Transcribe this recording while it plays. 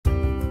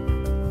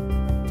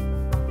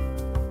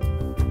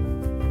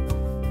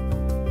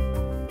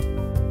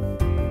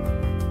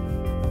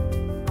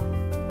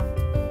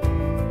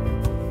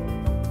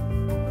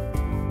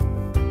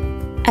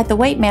At the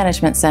Weight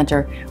Management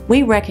Center,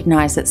 we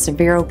recognize that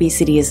severe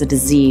obesity is a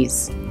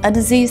disease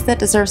that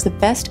deserves the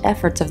best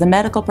efforts of the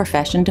medical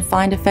profession to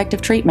find effective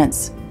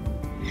treatments.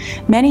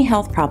 Many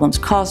health problems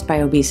caused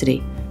by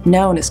obesity,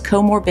 known as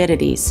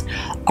comorbidities,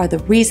 are the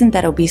reason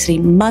that obesity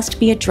must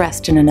be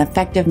addressed in an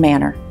effective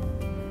manner.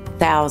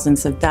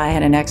 Thousands of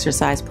diet and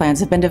exercise plans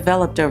have been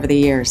developed over the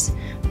years,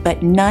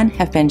 but none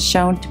have been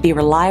shown to be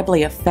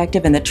reliably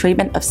effective in the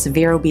treatment of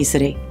severe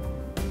obesity.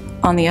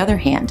 On the other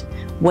hand,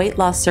 weight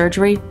loss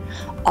surgery,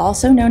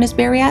 also known as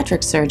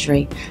bariatric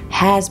surgery,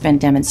 has been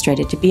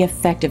demonstrated to be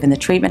effective in the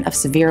treatment of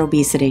severe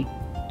obesity.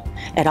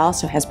 It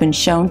also has been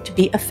shown to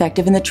be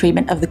effective in the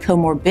treatment of the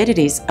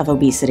comorbidities of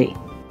obesity.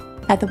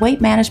 At the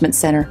Weight Management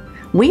Center,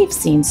 we've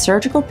seen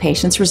surgical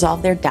patients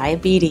resolve their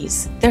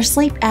diabetes, their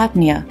sleep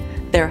apnea,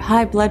 their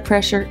high blood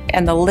pressure,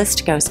 and the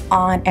list goes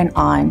on and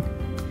on.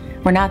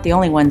 We're not the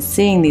only ones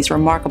seeing these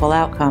remarkable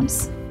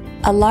outcomes.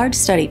 A large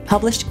study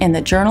published in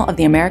the Journal of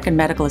the American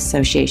Medical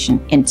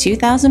Association in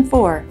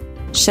 2004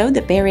 showed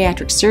that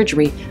bariatric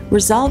surgery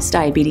resolves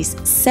diabetes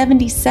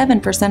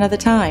 77% of the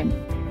time.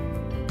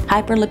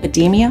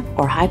 Hyperlipidemia,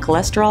 or high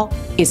cholesterol,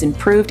 is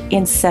improved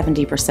in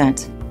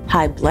 70%.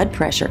 High blood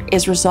pressure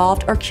is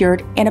resolved or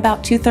cured in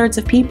about 2/3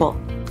 of people.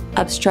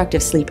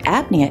 Obstructive sleep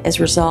apnea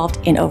is resolved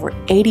in over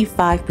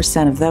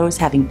 85% of those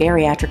having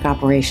bariatric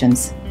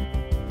operations.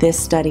 This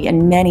study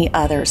and many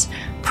others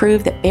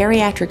prove that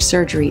bariatric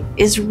surgery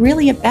is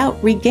really about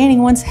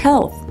regaining one's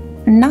health,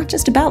 not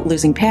just about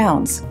losing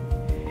pounds.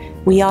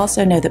 We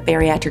also know that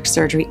bariatric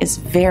surgery is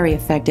very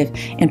effective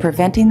in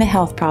preventing the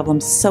health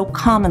problems so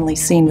commonly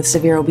seen with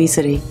severe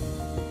obesity.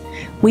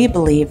 We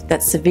believe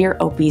that severe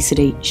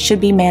obesity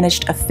should be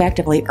managed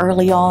effectively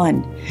early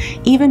on,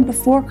 even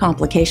before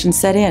complications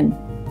set in,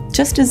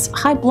 just as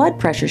high blood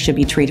pressure should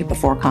be treated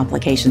before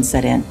complications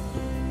set in.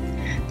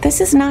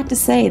 This is not to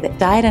say that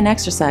diet and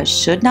exercise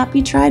should not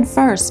be tried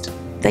first.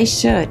 They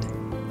should.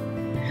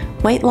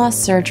 Weight loss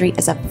surgery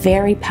is a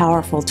very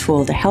powerful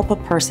tool to help a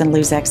person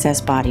lose excess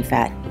body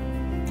fat.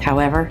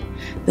 However,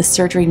 the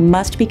surgery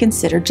must be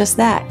considered just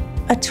that,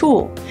 a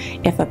tool,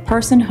 if a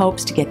person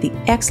hopes to get the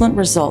excellent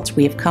results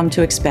we have come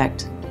to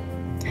expect.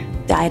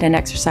 Diet and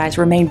exercise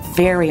remain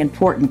very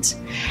important,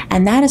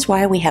 and that is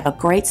why we have a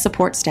great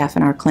support staff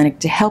in our clinic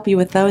to help you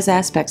with those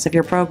aspects of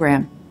your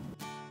program.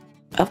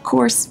 Of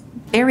course,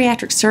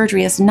 bariatric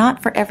surgery is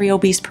not for every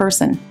obese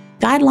person.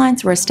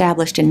 Guidelines were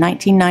established in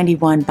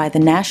 1991 by the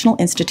National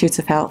Institutes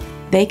of Health.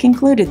 They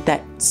concluded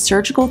that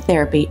surgical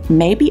therapy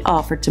may be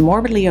offered to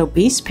morbidly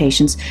obese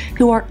patients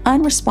who are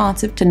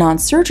unresponsive to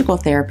non-surgical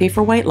therapy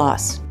for weight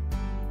loss.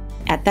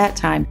 At that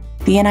time,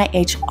 the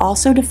NIH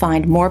also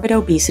defined morbid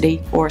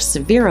obesity or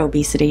severe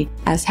obesity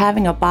as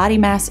having a body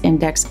mass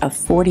index of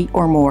 40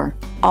 or more.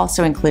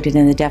 Also included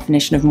in the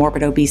definition of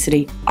morbid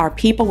obesity are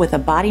people with a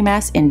body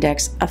mass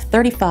index of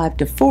 35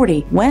 to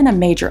 40 when a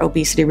major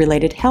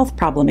obesity-related health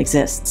problem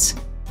exists.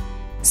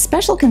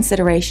 Special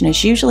consideration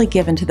is usually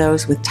given to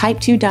those with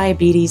type 2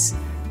 diabetes,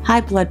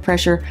 high blood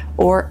pressure,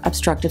 or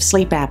obstructive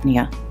sleep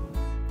apnea.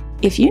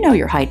 If you know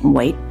your height and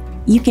weight,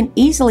 you can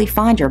easily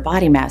find your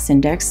body mass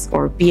index,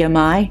 or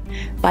BMI,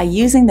 by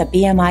using the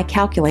BMI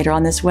calculator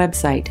on this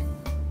website.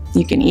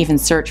 You can even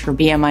search for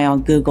BMI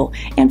on Google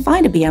and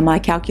find a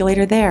BMI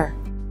calculator there.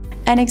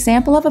 An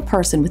example of a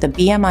person with a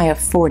BMI of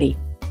 40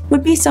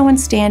 would be someone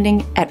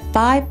standing at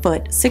 5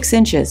 foot 6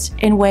 inches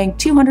and weighing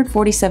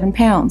 247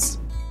 pounds.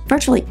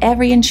 Virtually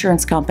every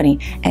insurance company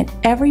and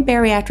every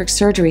bariatric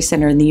surgery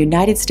center in the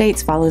United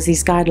States follows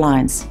these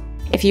guidelines.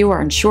 If you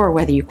are unsure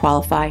whether you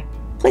qualify,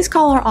 please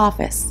call our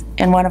office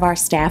and one of our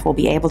staff will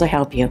be able to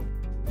help you.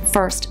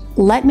 First,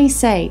 let me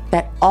say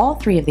that all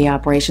 3 of the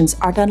operations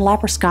are done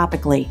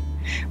laparoscopically,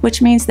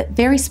 which means that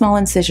very small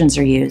incisions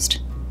are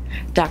used.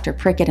 Dr.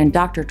 Prickett and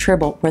Dr.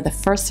 Tribble were the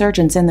first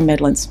surgeons in the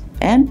Midlands,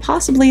 and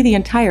possibly the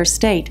entire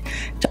state,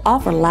 to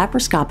offer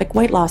laparoscopic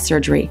weight loss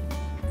surgery.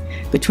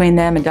 Between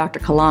them and Dr.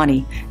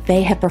 Kalani,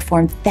 they have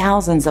performed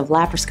thousands of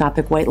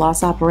laparoscopic weight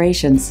loss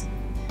operations.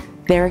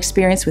 Their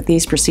experience with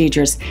these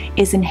procedures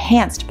is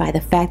enhanced by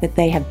the fact that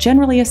they have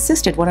generally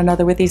assisted one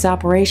another with these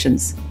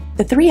operations.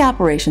 The 3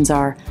 operations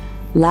are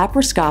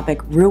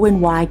laparoscopic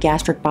Roux-en-Y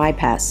gastric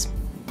bypass,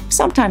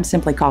 sometimes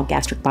simply called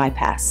gastric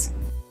bypass;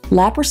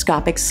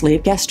 laparoscopic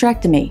sleeve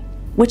gastrectomy,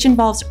 which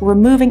involves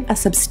removing a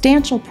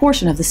substantial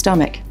portion of the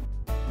stomach;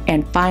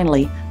 and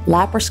finally,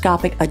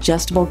 laparoscopic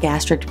adjustable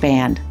gastric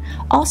band,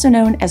 also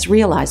known as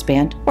realized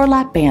band or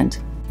lap band.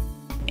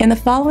 In the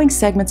following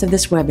segments of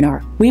this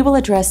webinar, we will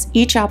address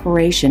each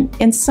operation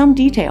in some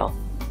detail.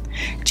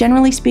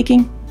 Generally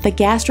speaking, the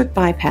gastric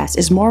bypass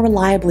is more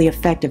reliably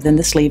effective than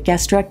the sleeve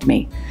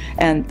gastrectomy,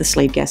 and the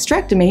sleeve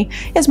gastrectomy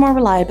is more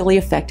reliably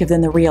effective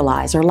than the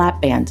realize or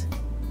lap band.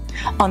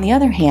 On the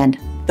other hand,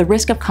 the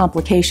risk of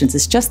complications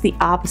is just the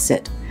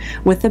opposite,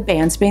 with the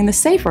bands being the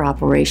safer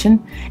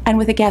operation and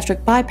with a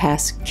gastric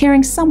bypass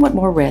carrying somewhat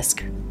more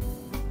risk.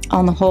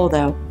 On the whole,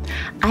 though,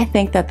 I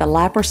think that the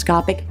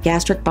laparoscopic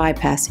gastric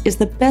bypass is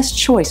the best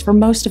choice for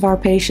most of our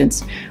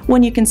patients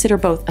when you consider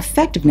both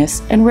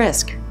effectiveness and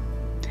risk.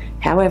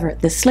 However,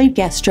 the sleeve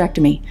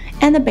gastrectomy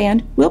and the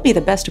band will be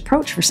the best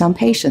approach for some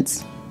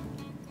patients.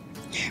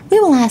 We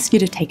will ask you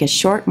to take a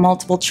short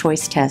multiple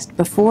choice test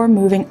before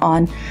moving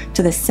on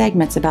to the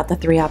segments about the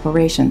 3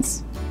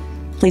 operations.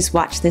 Please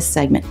watch this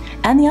segment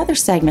and the other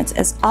segments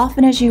as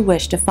often as you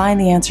wish to find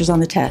the answers on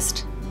the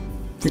test.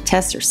 The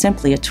tests are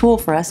simply a tool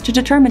for us to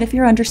determine if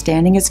your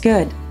understanding is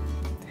good.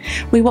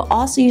 We will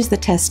also use the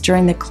tests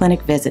during the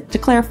clinic visit to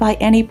clarify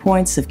any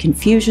points of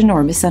confusion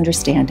or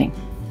misunderstanding.